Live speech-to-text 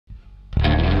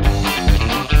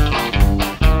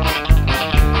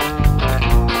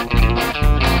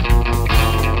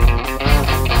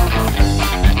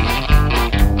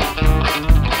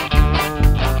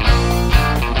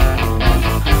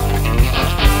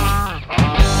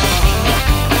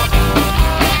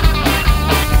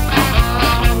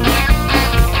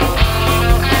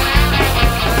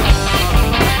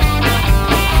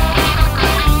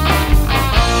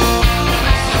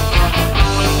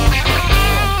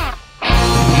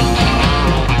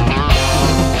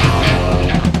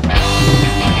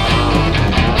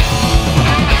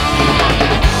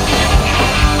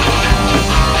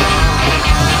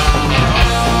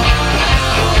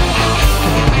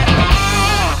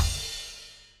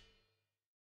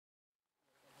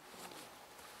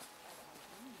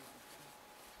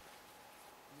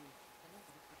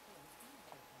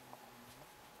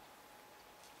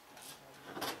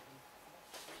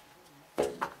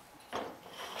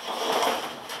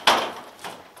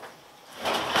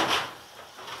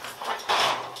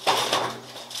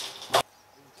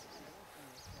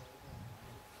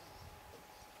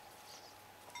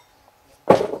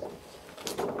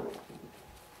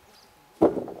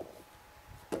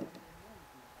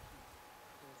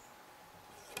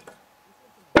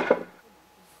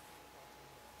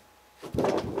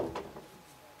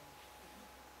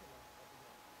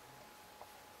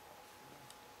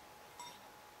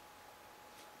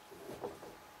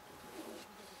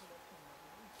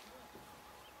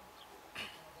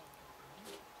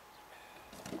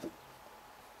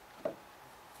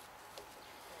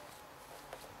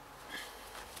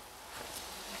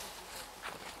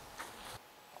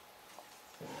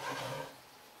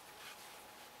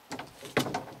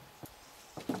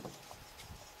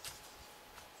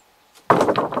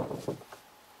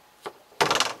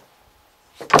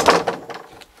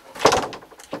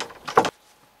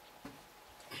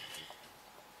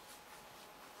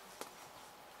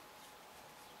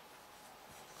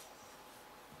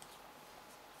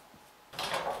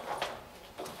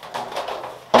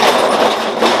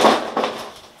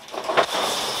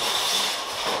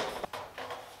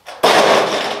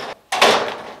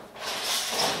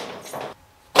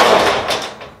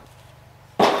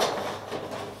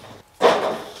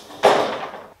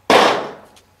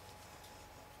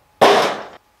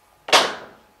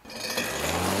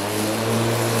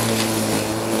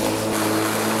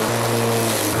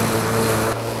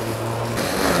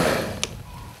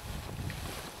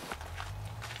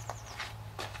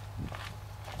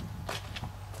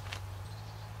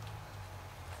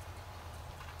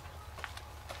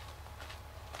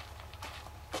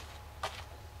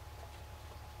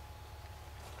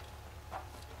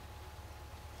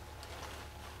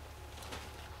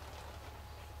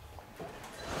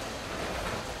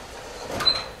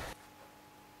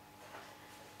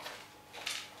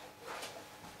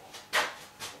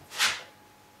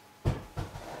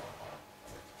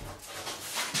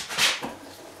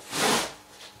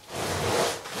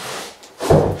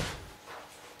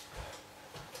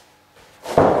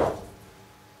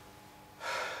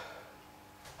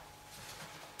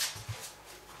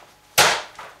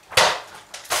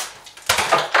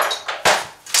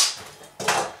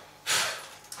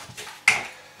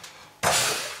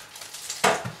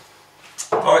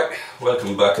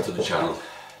welcome back to the channel.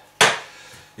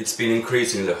 It's been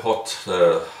increasingly hot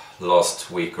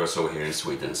last week or so here in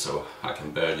Sweden, so I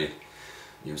can barely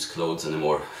use clothes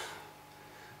anymore.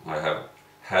 I have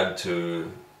had to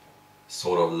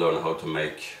sort of learn how to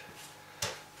make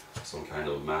some kind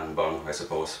of man bun, I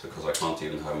suppose, because I can't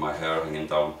even have my hair hanging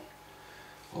down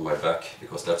on my back,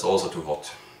 because that's also too hot.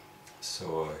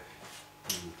 So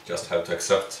I just have to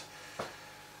accept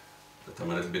that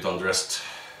I'm a little bit undressed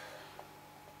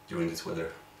during this weather.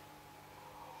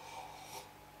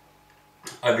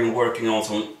 I've been working on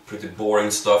some pretty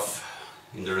boring stuff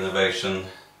in the renovation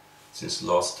since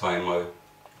last time I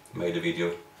made a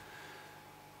video.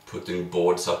 Putting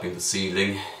boards up in the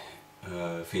ceiling,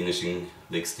 finishing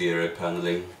the exterior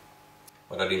paneling.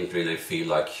 But I didn't really feel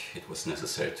like it was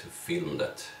necessary to film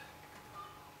that.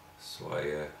 So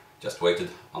I just waited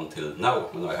until now,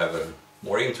 when I have a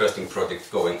more interesting project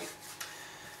going.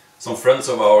 Some friends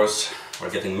of ours are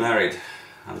getting married,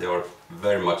 and they are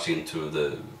very much into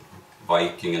the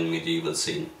Viking and medieval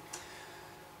scene.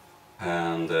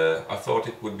 And I thought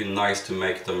it would be nice to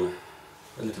make them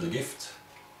a little gift.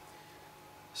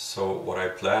 So what I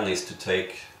plan is to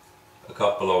take a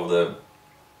couple of the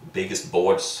biggest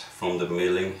boards from the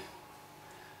milling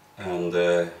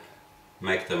and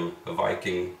make them a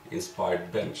Viking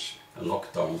inspired bench, a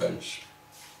knockdown bench.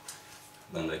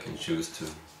 Then they can choose to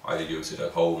either use it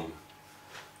at home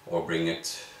or bring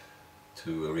it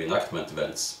to reenactment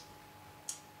events,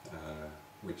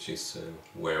 which is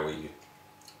where we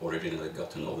originally got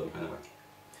to know them anyway.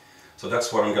 So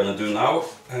that's what I'm gonna do now,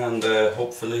 and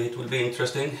hopefully it will be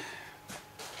interesting.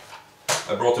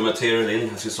 I brought the material in,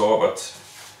 as you saw, but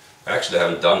I actually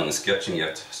haven't done any sketching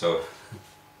yet, so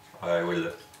I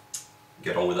will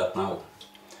get on with that now.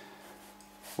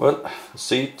 Well, a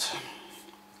seat,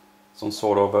 some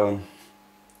sort of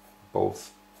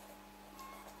both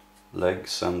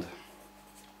legs and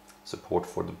support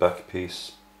for the back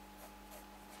piece,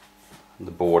 and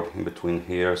the board in between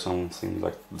here, something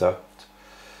like that.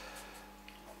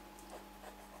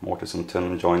 Mortise and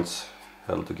tenon joints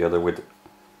held together with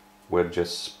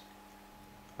wedges.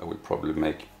 I will probably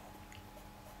make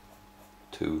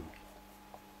 2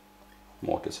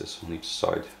 mortises on each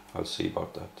side. I'll see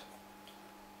about that.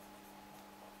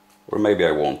 Or maybe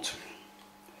I won't.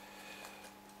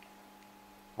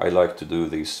 I like to do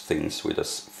these things with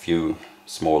as few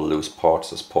small loose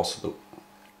parts as possible.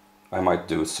 I might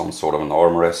do some sort of an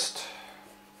armrest,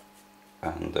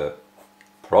 and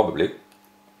probably,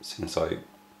 since I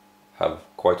have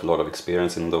quite a lot of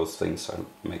experience in those things, I'll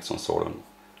make some sort of an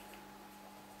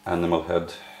animal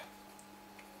head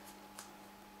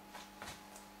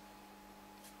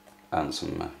and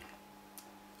some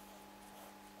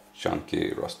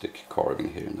chunky rustic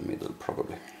carving here in the middle,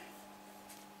 probably.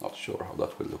 Not sure how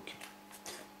that will look.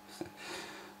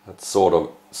 That sort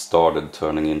of started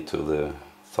turning into the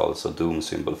Thulsa Doom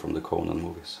symbol from the Conan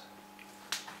movies.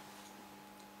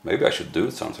 Maybe I should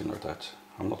do something like that.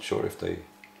 I'm not sure if they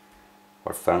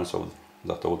are fans of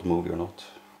that old movie or not.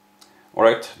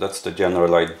 Alright, that's the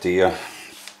general idea.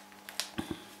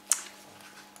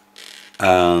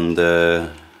 And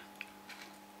yeah,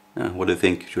 what do you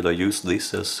think? Should I use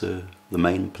this as the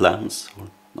main plans? Or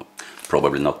no,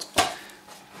 probably not.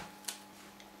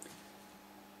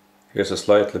 Here's a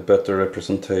slightly better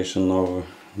representation of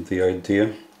the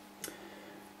idea.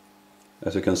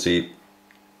 As you can see,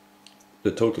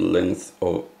 the total length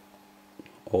of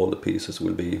all the pieces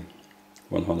will be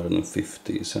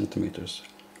 150 centimeters.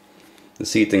 The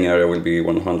seating area will be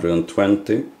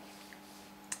 120.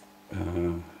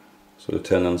 So the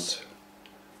tenons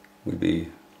will be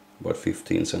about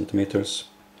 15 centimeters.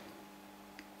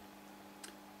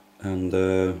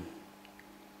 And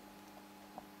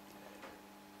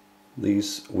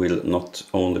these will not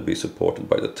only be supported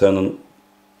by the tenon,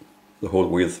 the whole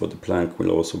width of the plank will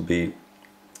also be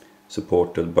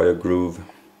supported by a groove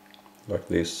like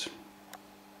this.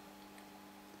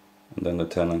 And then the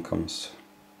tenon comes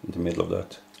in the middle of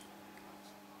that.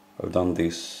 I've done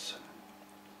this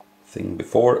thing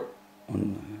before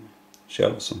on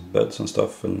shelves and beds and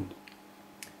stuff, and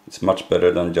it's much better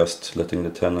than just letting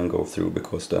the tenon go through,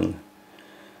 because then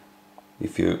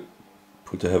if you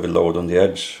put a heavy load on the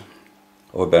edge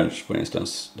of a bench, for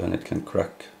instance, then it can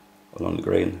crack along the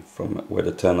grain from where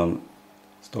the tenon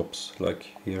stops,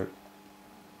 like here.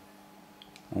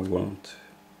 And we won't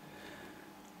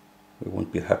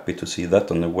be happy to see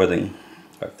that on the wedding,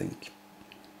 I think.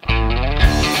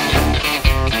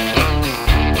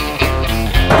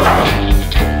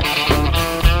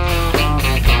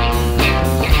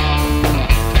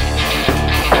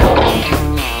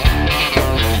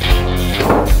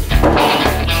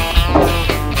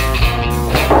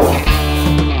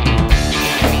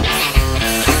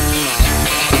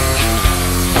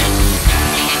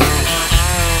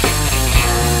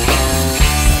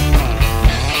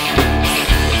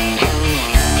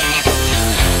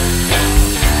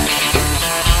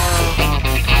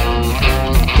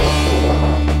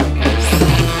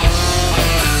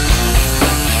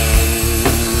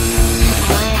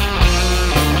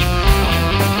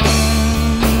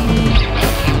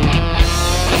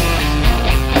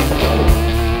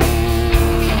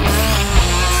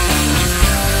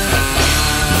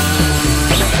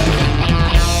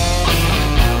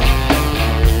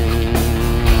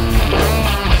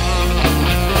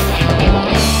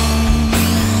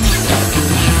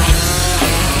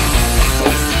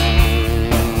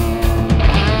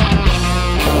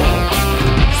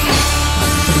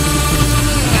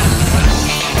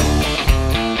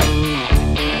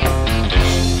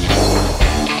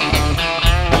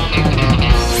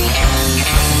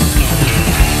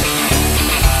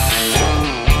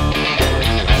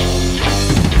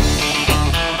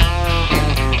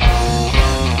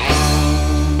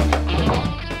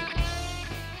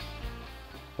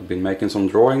 making some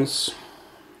drawings,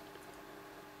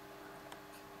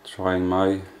 trying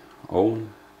my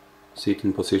own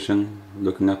seating position,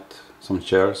 looking at some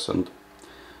chairs, and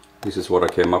this is what I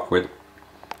came up with.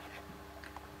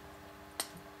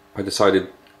 I decided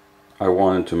I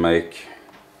wanted to make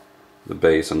the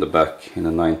base and the back in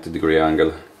a 90-degree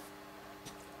angle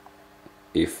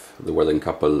if the wedding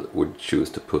couple would choose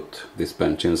to put this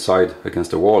bench inside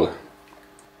against the wall.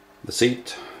 The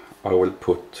seat I will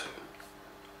put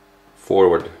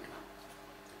forward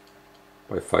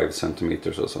by 5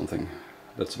 centimeters or something.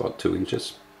 That's about 2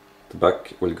 inches. The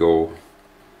back will go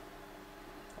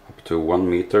up to 1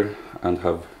 meter and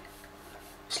have a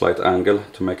slight angle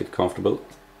to make it comfortable.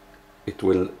 It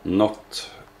will not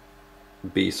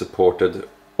be supported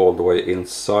all the way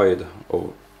inside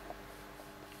of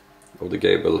the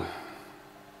gable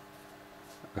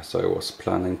as I was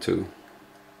planning to,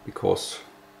 because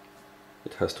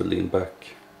it has to lean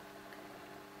back.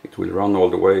 It will run all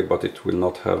the way, but it will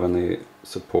not have any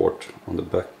support on the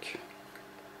back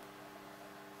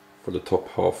for the top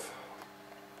half.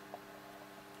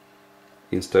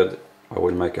 Instead, I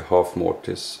will make a half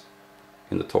mortise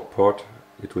in the top part.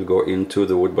 It will go into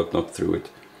the wood but not through it.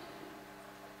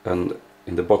 And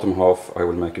in the bottom half I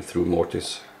will make it through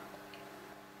mortise.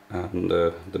 And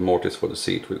the mortise for the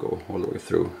seat will go all the way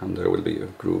through, and there will be a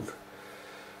groove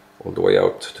all the way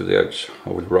out to the edge. I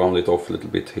will round it off a little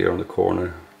bit here on the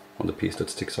corner, on the piece that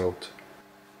sticks out.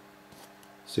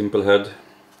 Simple head,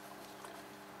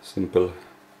 simple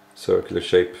circular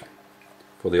shape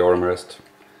for the armrest.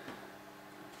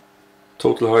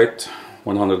 Total height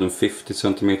 150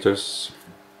 centimeters.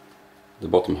 The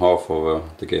bottom half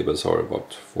of the gables are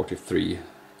about 43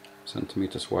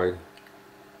 centimeters wide.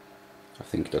 I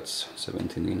think that's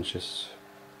 17 inches.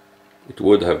 It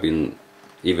would have been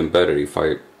even better if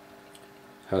I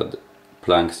had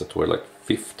planks that were like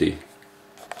 50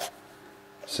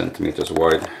 centimeters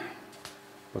wide,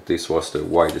 but this was the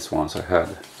widest ones I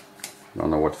had. I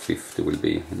don't know what 50 will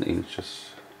be in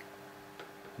inches.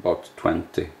 About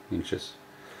 20 inches.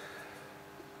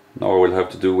 Now I will have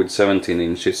to do with 17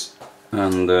 inches,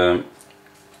 and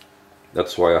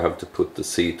that's why I have to put the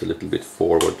seat a little bit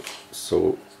forward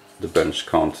so the bench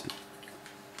can't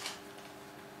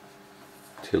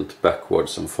tilt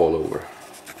backwards and fall over.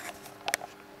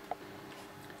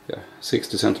 Yeah,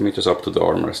 60 centimeters up to the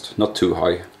armrest, not too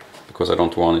high, because I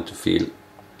don't want it to feel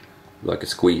like a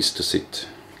squeeze to sit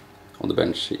on the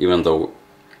bench, even though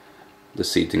the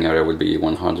seating area will be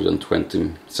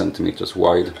 120 centimeters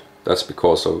wide. That's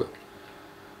because of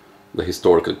the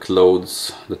historical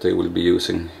clothes that they will be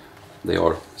using. They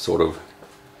are sort of,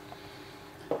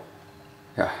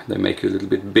 yeah, they make you a little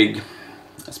bit big,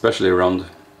 especially around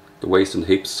the waist and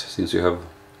hips, since you have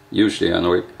usually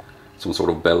anyway some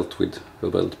sort of belt with a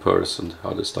belt purse and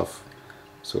other stuff.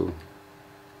 So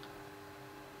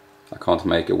I can't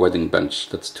make a wedding bench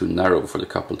that's too narrow for the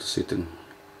couple to sit in.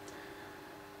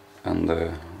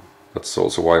 And that's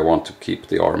also why I want to keep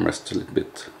the armrest a little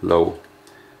bit low,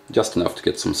 just enough to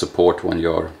get some support when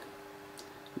you're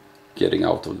getting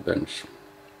out of the bench.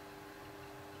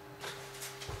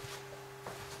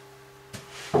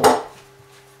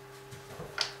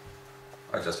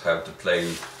 I just have to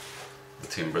plane the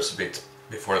timbers a bit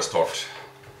before I start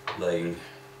laying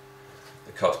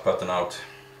the cut pattern out.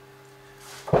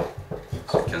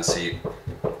 So you can see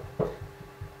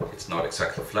it's not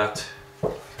exactly flat.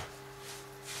 It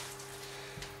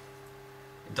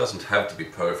doesn't have to be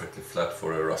perfectly flat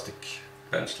for a rustic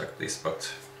bench like this,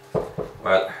 but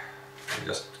well, you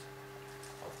just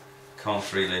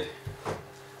can't really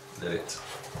let it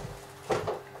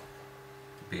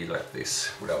be like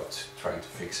this without trying to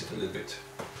fix it a little bit.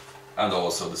 And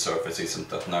also the surface isn't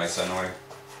that nice anyway.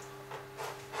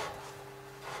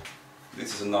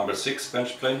 This is a number 6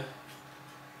 bench plane.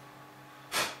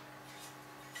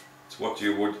 It's what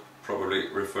you would probably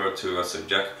refer to as a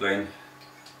jack plane.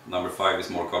 Number 5 is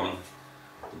more common.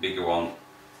 The bigger one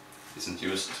isn't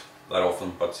used that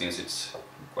often, but since it's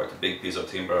quite a big piece of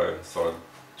timber, I thought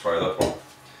I'd try that one.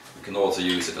 You can also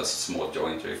use it as a small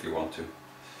jointer if you want to.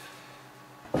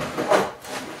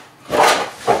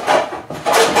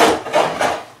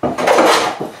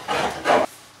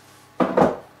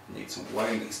 Need some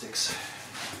winding sticks.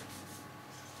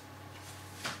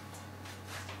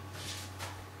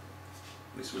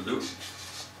 This will do.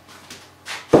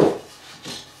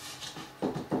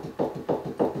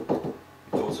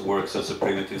 Works as a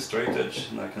primitive straight edge,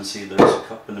 and I can see there's a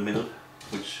cup in the middle,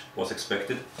 which was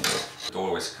expected. It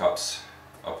always cups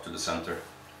up to the center.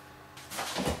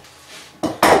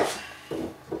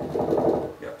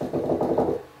 Yeah.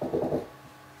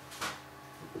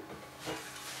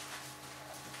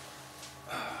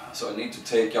 So need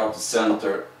to take out the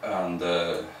center, and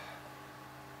the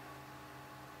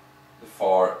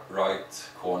far right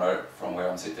corner from where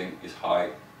I'm sitting is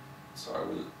high, so I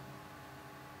will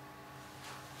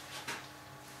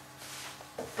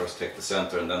first take the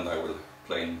center and then I will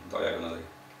plane diagonally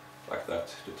like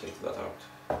that to take that out.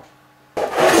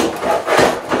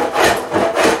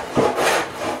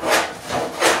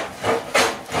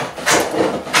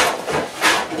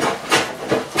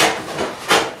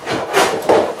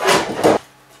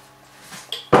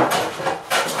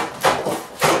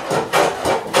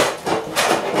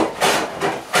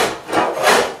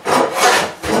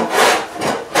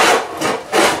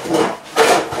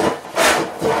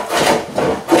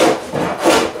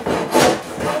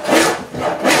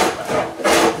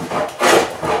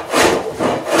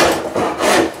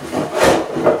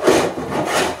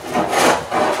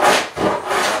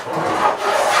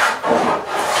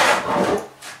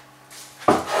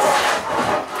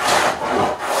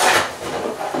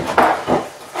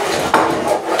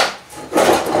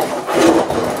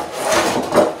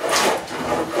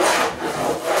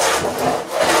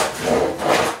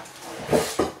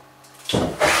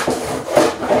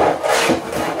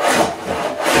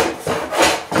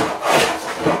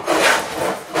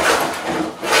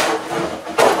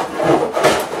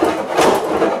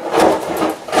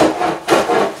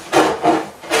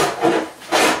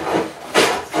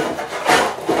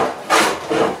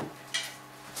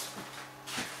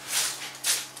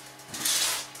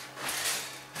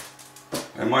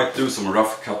 I might do some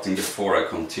rough cutting before I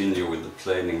continue with the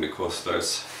planing, because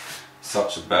there's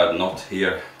such a bad knot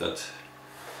here that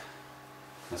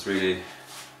there's really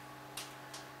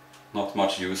not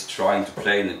much use trying to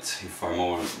plane it if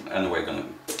I'm anyway gonna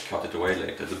cut it away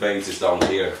later. The base is down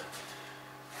here,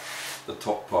 the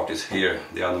top part is here,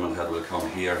 the animal head will come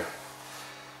here,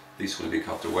 this will be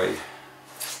cut away.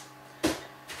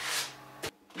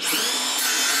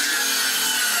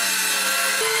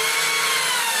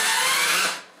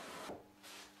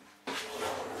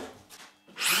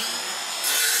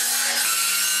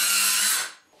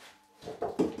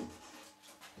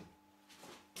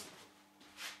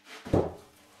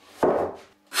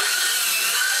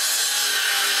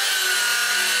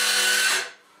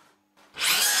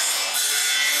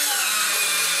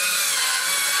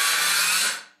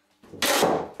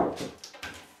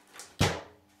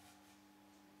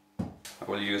 I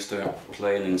will use the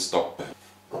planing stop.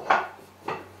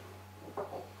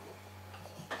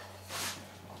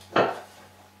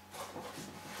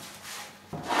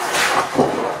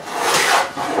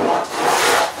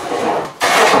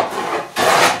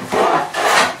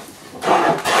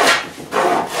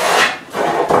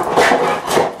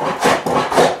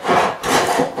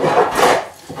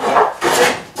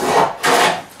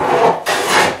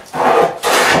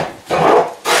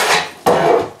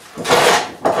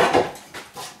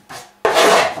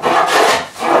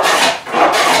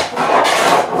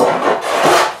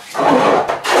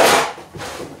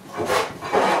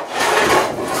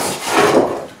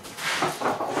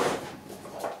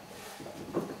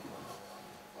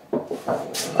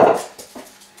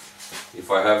 If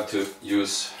I have to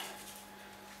use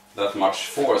that much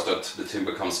force that the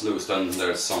timber comes loose, then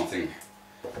there's something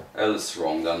else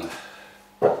wrong than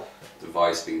the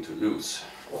vise being too loose.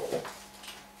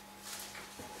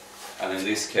 And in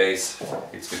this case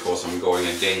it's because I'm going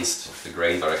against the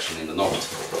grain direction in the knot.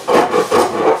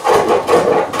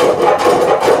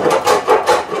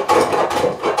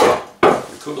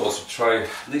 You could also try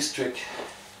this trick.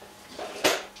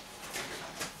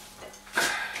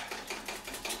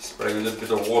 Spray a little bit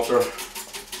of water.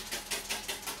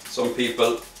 Some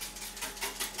people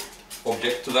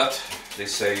object to that. They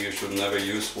say you should never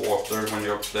use water when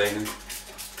you're planing.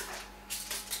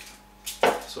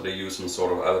 So they use some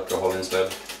sort of alcohol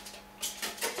instead.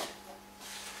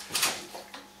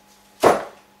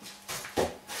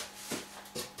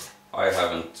 I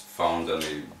haven't found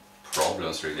any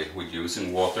problems really with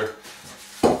using water.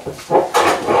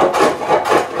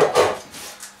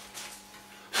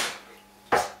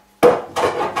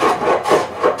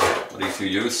 But if you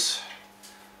use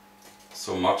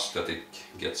so much that it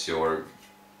gets your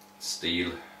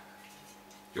steel,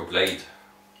 your blade,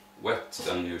 wet,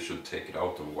 then you should take it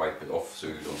out and wipe it off so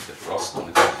you don't get rust on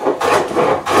it.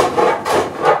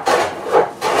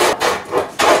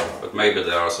 But maybe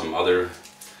there are some other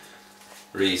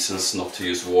reasons not to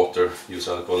use water, use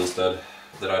alcohol instead,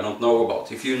 that I don't know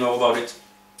about. If you know about it,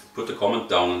 put a comment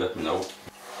down and let me know.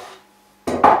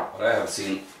 But I have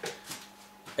seen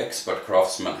expert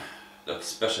craftsmen that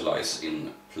specialize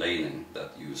in planing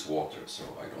that use water, so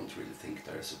I don't really think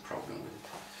there is a problem with it.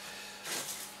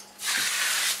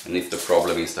 And if the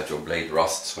problem is that your blade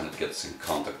rusts when it gets in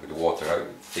contact with the water, I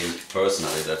think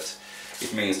personally that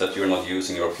it means that you're not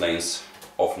using your planes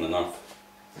often enough.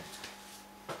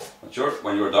 But sure,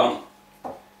 when you're done,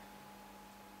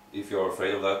 if you're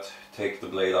afraid of that, take the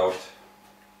blade out,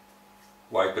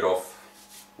 wipe it off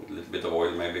with a little bit of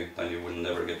oil maybe, then you will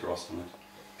never get rust on it.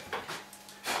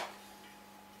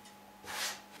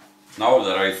 Now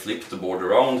that I flip the board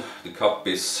around, the cup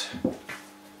is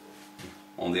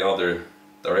on the other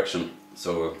direction,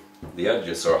 so the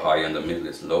edges are high and the middle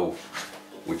is low,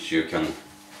 which you can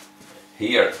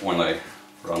hear when I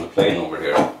run the plane over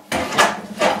here.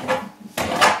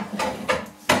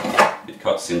 It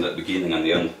cuts in the beginning and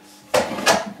the end,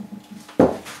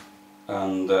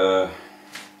 and that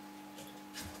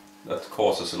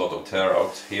causes a lot of tear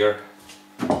out here,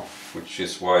 which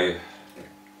is why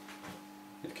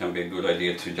it can be a good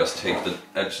idea to just take the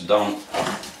edge down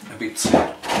a bit,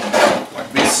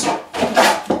 like this.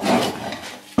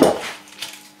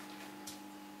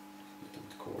 Little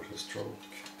coarser stroke.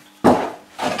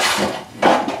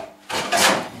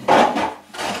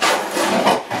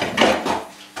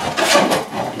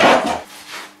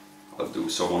 I'll do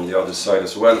so on the other side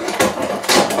as well.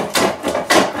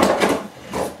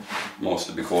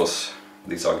 Mostly because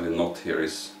this ugly knot here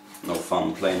is no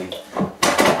fun planing.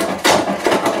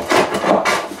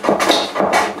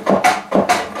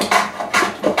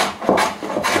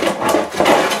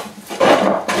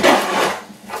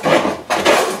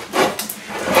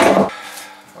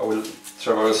 I will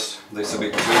traverse this a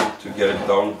bit too to get it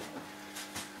down,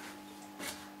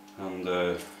 and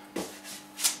then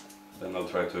I'll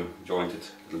try to joint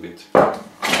it a little bit.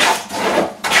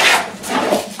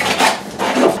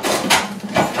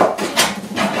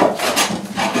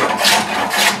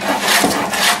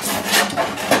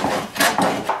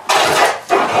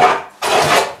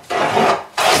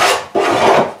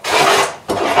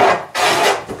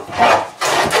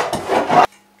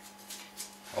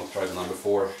 Number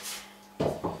 4.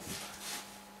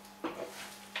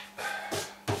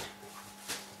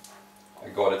 I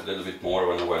got it a little bit more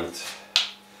when I went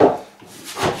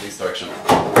this direction.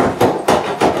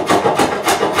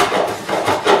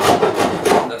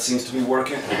 That seems to be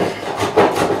working.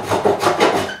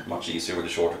 Much easier with a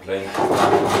shorter plane.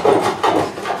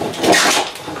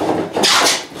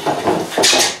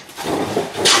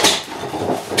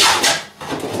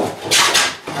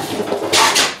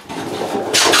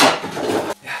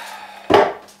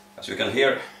 As you can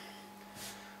hear,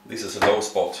 this is a low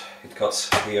spot. It cuts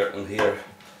here and here,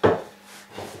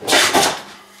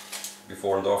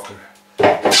 before and after.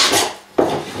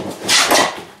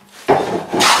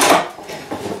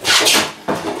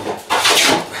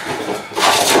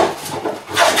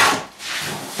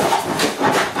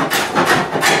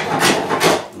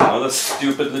 Another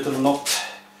stupid little knot.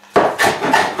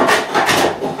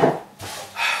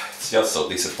 It's just so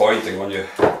disappointing when you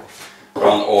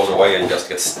run all the way and just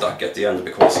get stuck at the end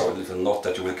because of a little knot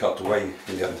that you will cut away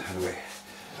in the end anyway.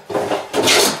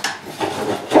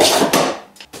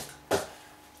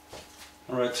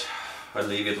 Alright, I'll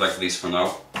leave it like this for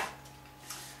now.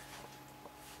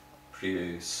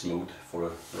 Pretty smooth for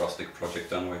a rustic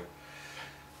project anyway.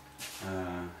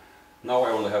 Now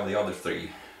I only have the other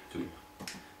 3 to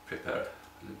prepare a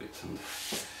little bit, and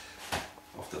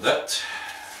after that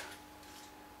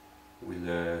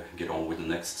we'll get on with the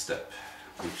next step,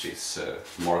 which is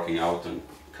marking out and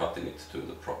cutting it to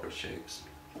the proper shapes.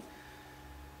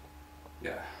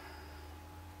 Yeah.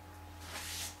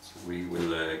 So we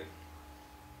will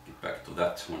get back to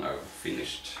that when I've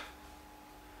finished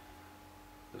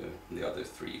the other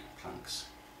 3 planks.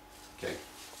 Okay.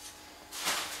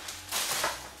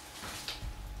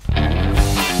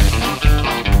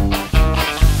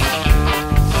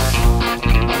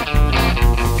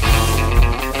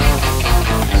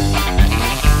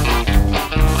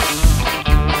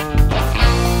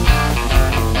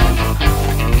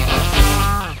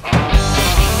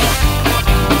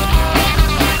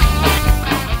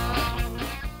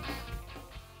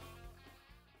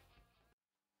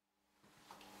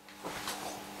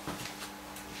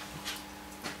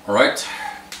 Alright,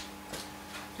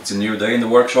 it's a new day in the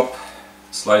workshop,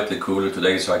 slightly cooler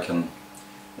today so I can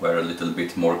wear a little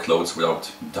bit more clothes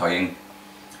without dying.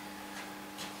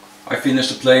 I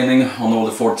finished the planing on all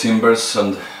the 4 timbers,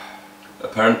 and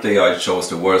apparently I chose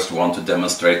the worst one to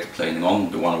demonstrate the planing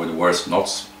on, the one with the worst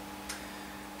knots.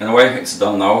 Anyway, it's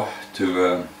done now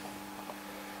to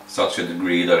such a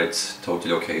degree that it's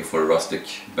totally okay for a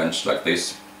rustic bench like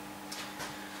this.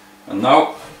 And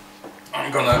now I'm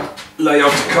gonna lay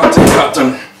out the cutting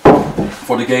pattern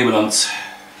for the gable ends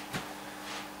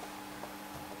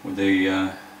with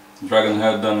the dragon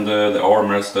head and the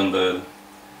armrest and the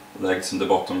legs in the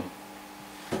bottom.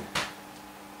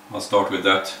 I'll start with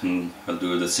that and I'll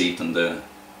do the seat and the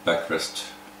backrest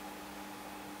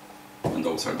when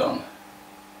those are done.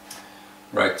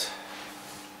 Right,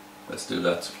 let's do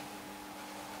that.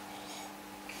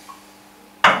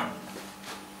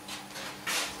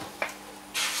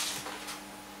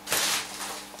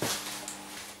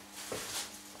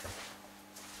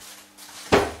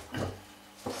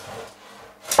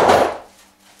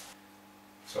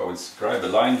 So I will scribe a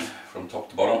line from top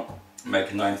to bottom,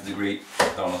 make a 90 degree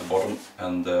down at the bottom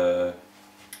and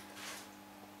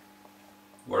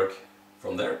work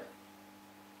from there.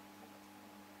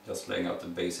 Just laying out the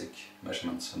basic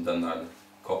measurements, and then I'll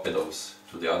copy those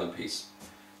to the other piece.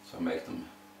 So I make them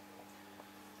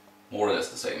more or less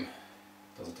the same.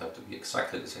 Doesn't have to be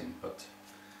exactly the same, but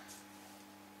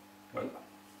well,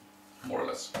 more or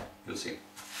less. You'll see.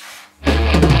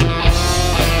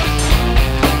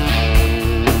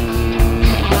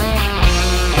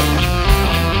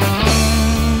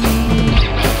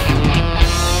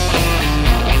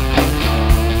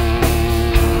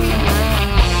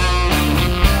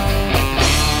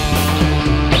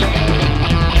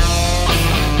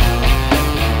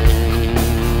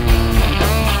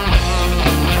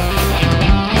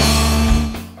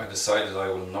 Decided I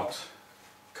will not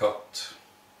cut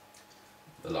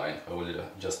the line, I will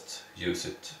just use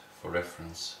it for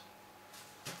reference.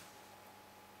 I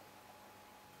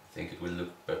think it will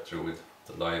look better with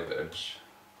the live edge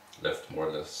left more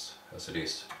or less as it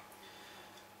is.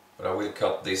 But I will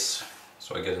cut this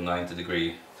so I get a 90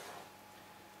 degree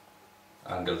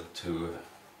angle to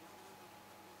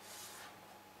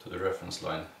the reference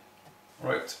line.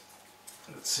 Alright,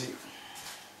 let's see.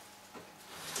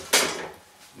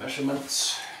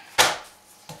 Measurements.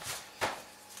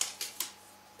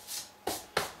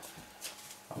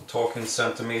 I'm talking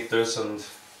centimeters and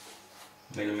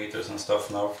millimeters and stuff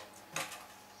now.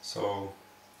 So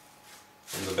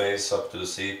from the base up to the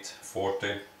seat,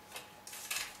 40,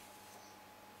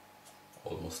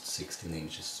 almost 16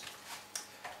 inches.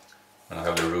 And I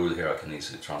have the rule here, I can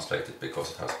easily translate it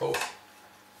because it has both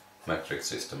metric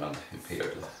system and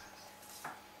imperial.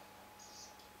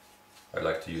 I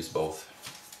like to use both.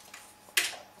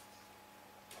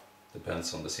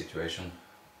 Depends on the situation.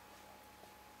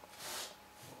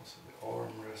 Also the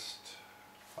armrest.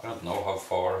 I don't know how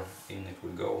far in it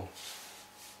will go.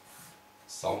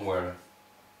 Somewhere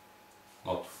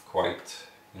not quite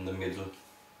in the middle.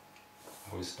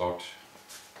 I will start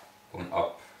going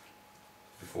up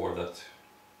before that.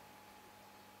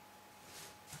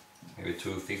 Maybe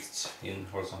 2/5 in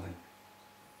or something.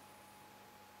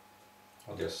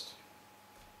 I'll just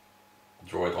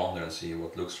draw it on there and see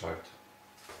what it looks like.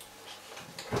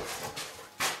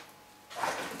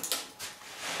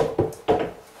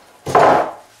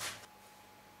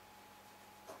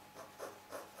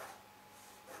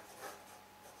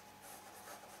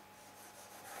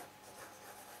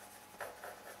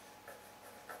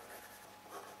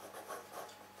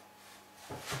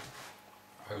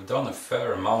 I've done a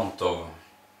fair amount of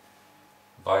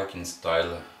Viking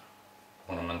style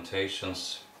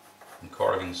ornamentations and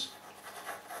carvings,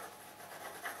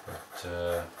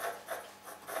 but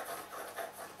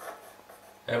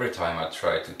every time I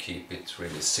try to keep it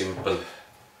really simple,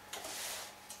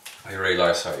 I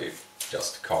realize I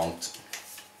just can't.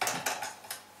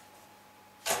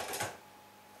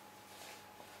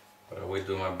 But I will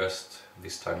do my best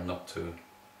this time not to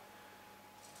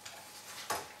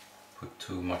put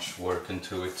too much work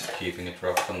into it, keeping it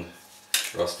rough and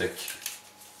rustic,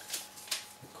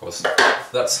 because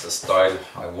that's the style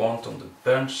I want on the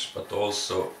bench, but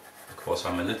also because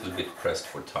I'm a little bit pressed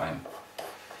for time.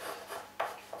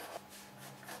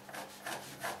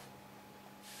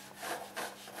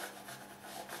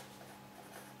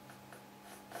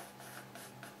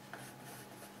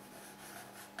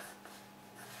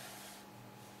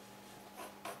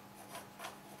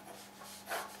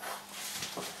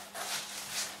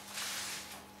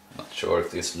 Sure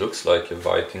if this looks like a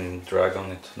Viking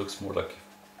dragon, it looks more like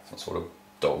some sort of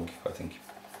dog, I think.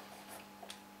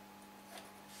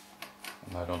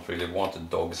 And I don't really want a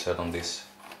dog's head on this.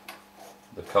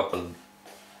 The couple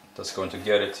that's going to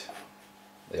get it,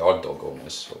 they are dog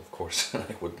owners, so of course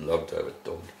I would love to have a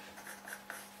dog.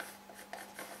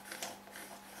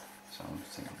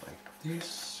 Something like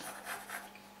this.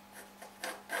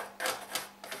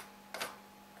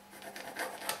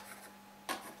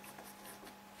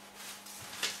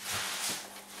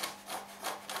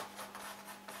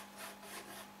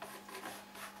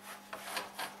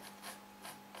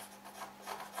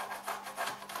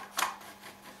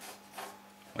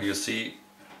 You see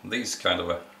these kind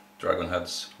of dragon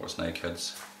heads or snake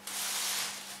heads,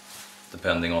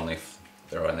 depending on if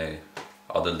there are any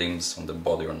other limbs on the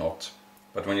body or not.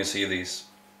 But when you see these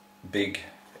big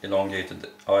elongated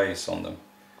eyes on them,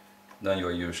 then you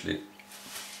are usually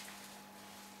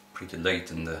pretty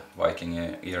late in the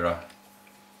Viking era,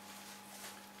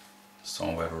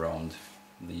 somewhere around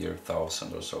the year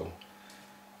 1000 or so.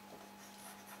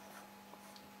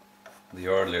 The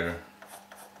earlier,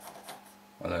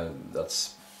 well,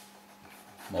 that's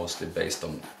mostly based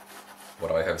on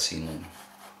what I have seen on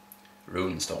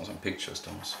rune stones and picture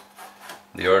stones.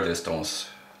 The earlier stones,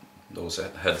 those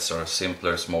heads are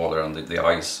simpler, smaller, and the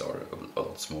eyes are a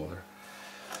lot smaller.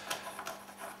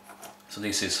 So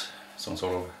this is some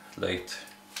sort of late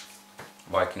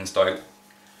Viking style,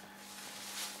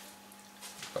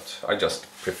 but I just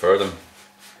prefer them.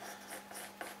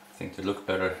 I think they look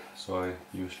better, so I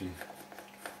usually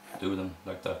do them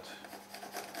like that.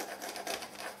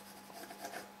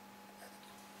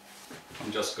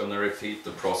 I'm just gonna repeat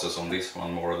the process on this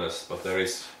one more or less, but there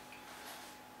is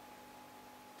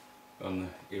an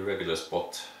irregular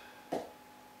spot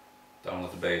down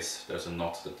at the base. There's a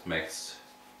knot that makes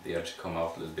the edge come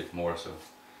out a little bit more, so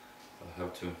I'll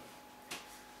have to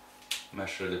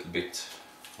measure a little bit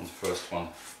on the first one,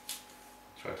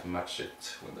 try to match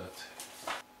it with that.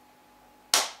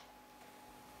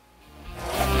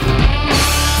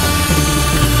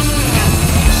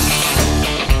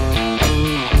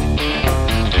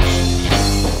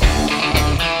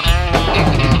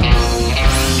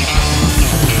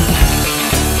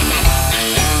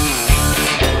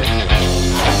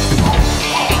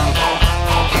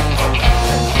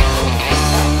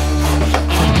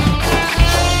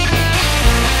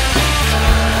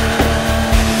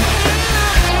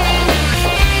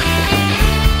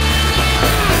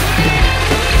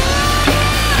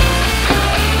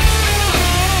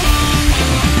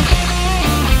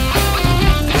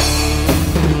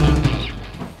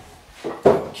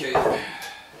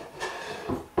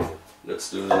 Let's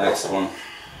do the next one.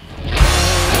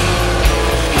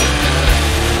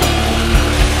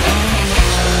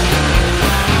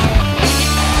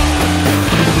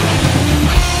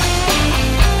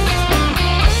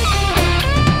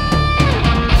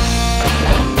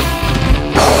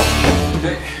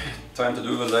 Okay, time to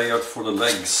do the layout for the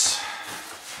legs.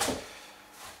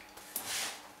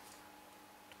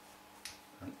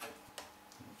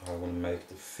 I will make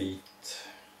the feet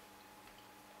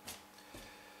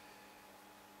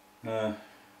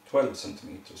 12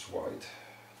 centimeters wide.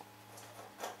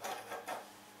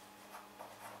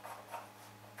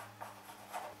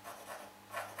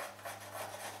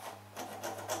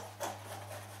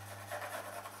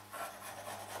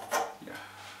 Yeah,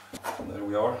 there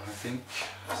we are, I think,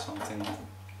 something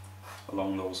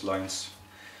along those lines,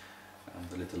 and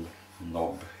the little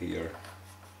knob here.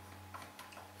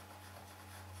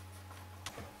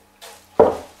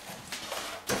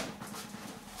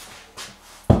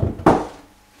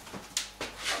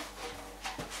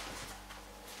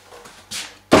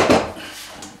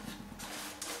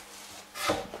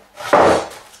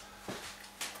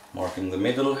 Marking the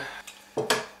middle,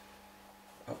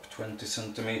 up 20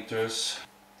 centimeters.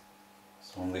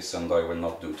 So on this end I will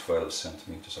not do 12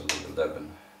 centimeters, I'll do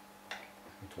 11.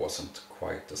 It wasn't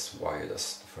quite as wide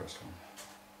as the first one.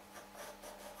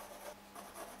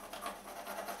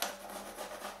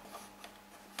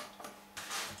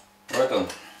 Right then,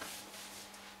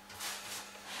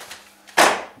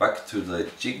 back to the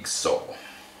jigsaw.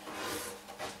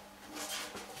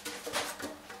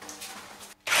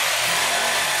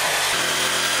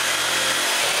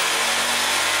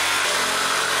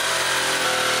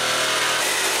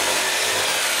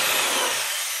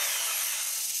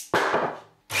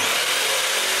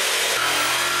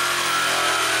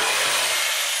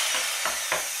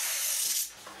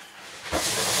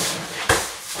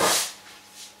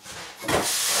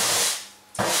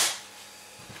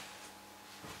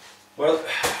 Well,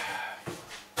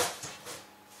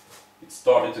 it's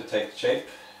starting to take shape.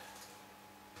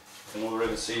 You can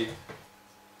already see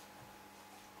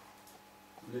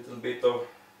a little bit of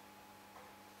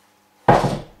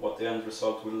what the end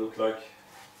result will look like.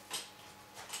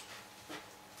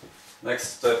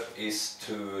 Next step is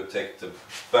to take the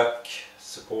back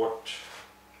support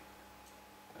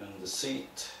and the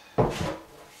seat.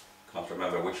 Can't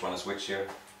remember which one is which here.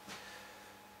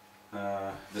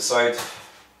 The side.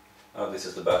 Oh, this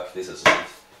is the back, this is the seat.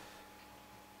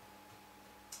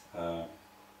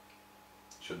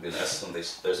 Should be an S on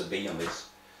this, there's a B on this.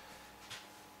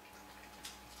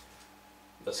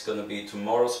 That's gonna be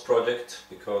tomorrow's project,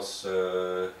 because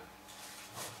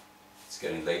it's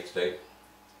getting late today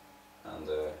and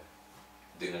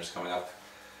dinner's coming up.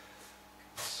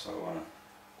 So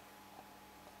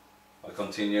I'll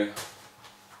continue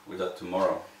with that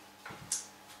tomorrow.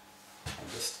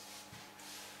 I'll just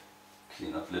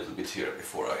clean up a little bit here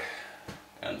before I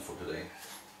end for today.